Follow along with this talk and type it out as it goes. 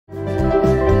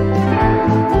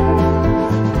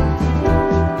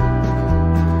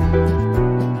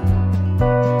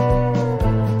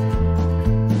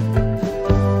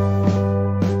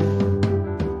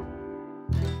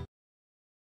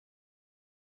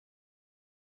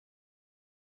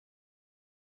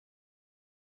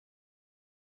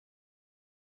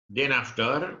Then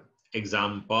after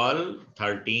example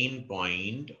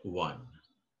 13.1.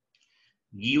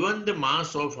 Given the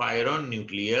mass of iron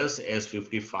nucleus as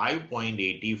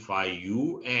 55.85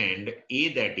 U and A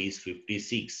that is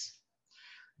 56,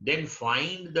 then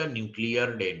find the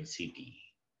nuclear density.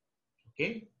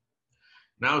 Okay.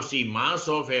 Now see, mass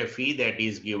of Fe that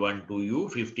is given to you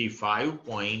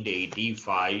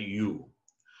 55.85 U.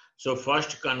 So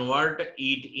first convert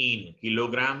it in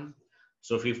kilogram.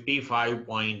 So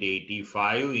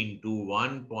 55.85 into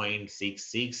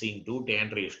 1.66 into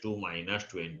 10 raised to minus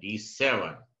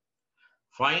 27.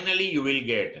 Finally, you will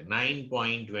get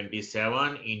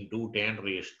 9.27 into 10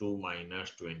 raised to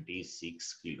minus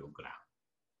 26 kilogram.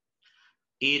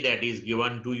 A that is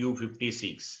given to you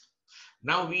 56.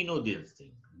 Now we know this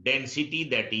thing. Density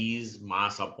that is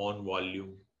mass upon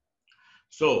volume.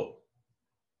 So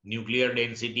nuclear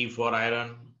density for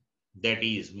iron that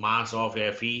is mass of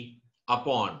Fe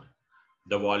upon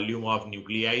the volume of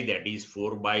nuclei that is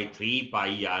 4 by 3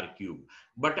 pi r cube.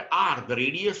 But r, the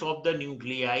radius of the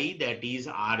nuclei that is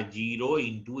r0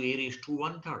 into a raised to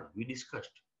 1/3 we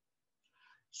discussed.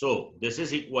 So this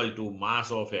is equal to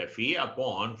mass of Fe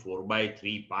upon 4 by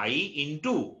 3 pi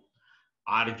into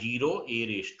r0 a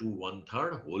raised to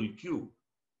 1/3 whole cube.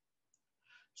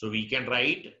 So we can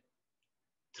write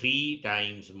 3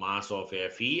 times mass of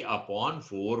Fe upon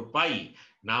 4 pi.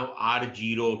 Now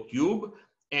r0 cube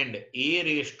and a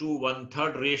raised to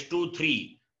 1/3 raised to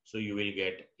 3. So you will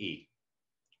get A.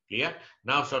 Clear?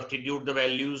 Now substitute the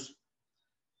values.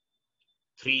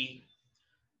 3.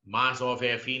 Mass of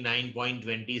Fe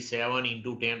 9.27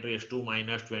 into 10 raised to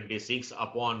minus 26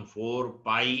 upon 4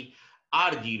 pi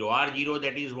r0. R0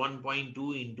 that is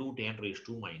 1.2 into 10 raised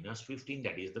to minus 15.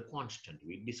 That is the constant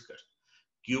we discussed.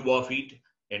 Cube of it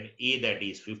and A that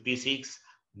is 56.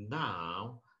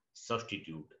 Now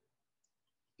substitute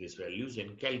these values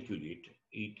and calculate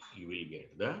it. You will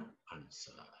get the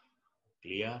answer.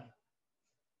 Clear?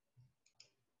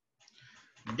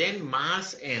 Then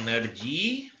mass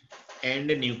energy and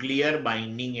nuclear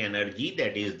binding energy,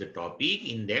 that is the topic.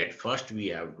 In that, first we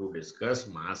have to discuss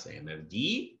mass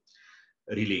energy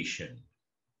relation.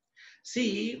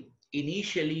 See,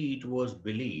 initially it was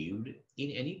believed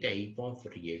in any type of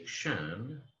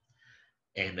reaction,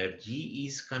 energy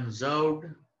is conserved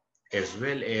as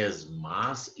well as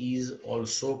mass is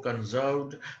also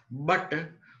conserved, but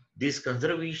this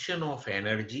conservation of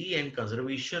energy and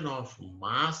conservation of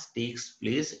mass takes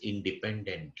place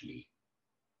independently.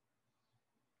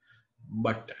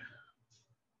 But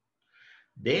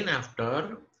then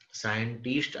after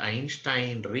scientist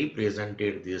Einstein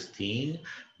represented this thing,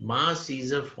 mass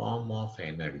is a form of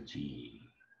energy.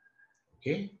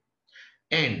 Okay?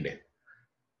 And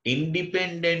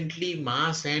independently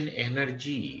mass and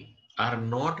energy are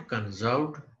not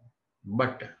conserved,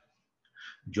 but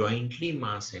jointly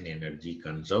mass and energy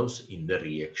conserves in the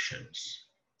reactions.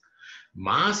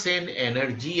 Mass and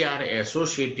energy are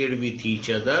associated with each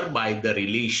other by the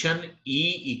relation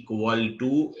E equal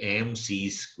to mc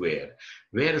square,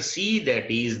 where c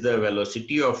that is the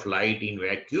velocity of light in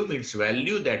vacuum, its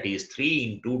value that is 3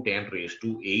 into 10 raised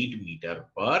to 8 meter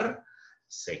per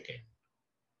second.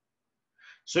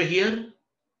 So here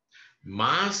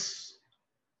mass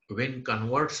when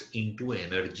converts into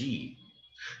energy,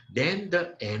 then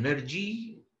the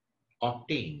energy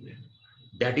obtained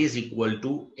that is equal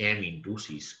to m into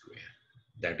c square.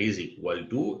 That is equal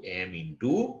to m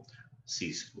into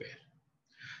c square.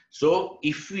 So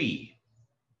if we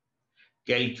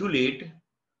calculate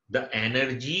the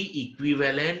energy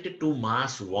equivalent to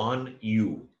mass 1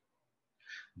 U,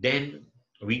 then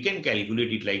we can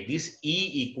calculate it like this.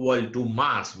 E equal to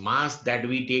mass that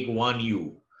we take 1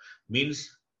 U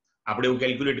means આપણે એવું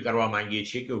calculate કરવા માંગીએ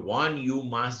છીએ કે 1 U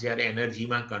માસ જ્યારે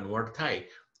એનર્જીમાં convert થાય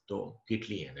તો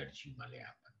કેટલી એનર્જી મળે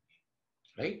આપણને,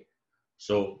 right?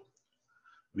 So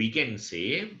we can say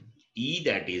E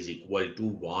that is equal to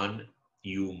 1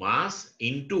 U mass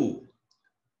into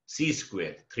c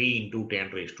square, 3 into 10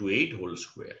 raised to 8 whole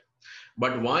square.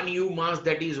 But 1 U mass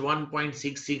that is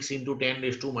 1.66 into 10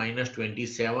 raised to minus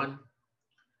 27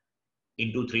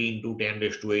 into 3 into 10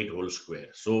 raised to 8 whole square.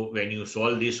 So when you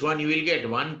solve this one, you will get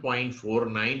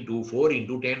 1.4924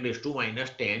 into 10 raised to minus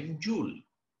 10 joule.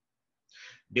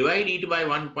 Divide it by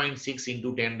 1.6 into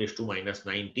 10 raised to minus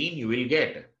 19, you will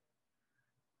get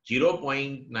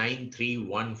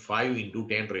 0.9315 into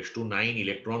 10 raised to 9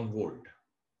 electron volt.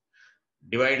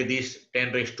 Divide this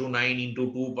 10 raised to 9 into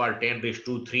 2 per 10 raised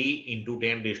to 3 into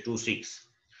 10 raised to 6.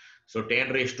 So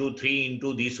 10 raised to 3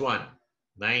 into this one,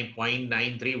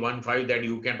 9.9315, that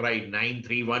you can write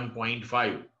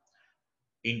 931.5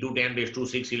 into 10 raised to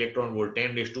 6 electron volt.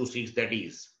 10 raised to 6 that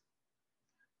is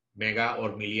mega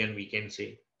or million we can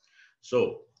say.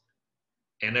 So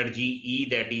energy E,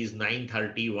 that is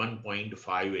 931.5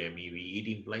 MeV. It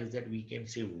implies that we can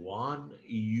say 1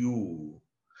 U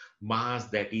mass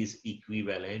that is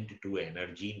equivalent to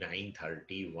energy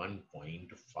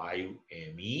 931.5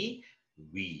 MeV.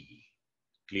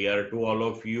 Clear to all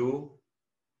of you?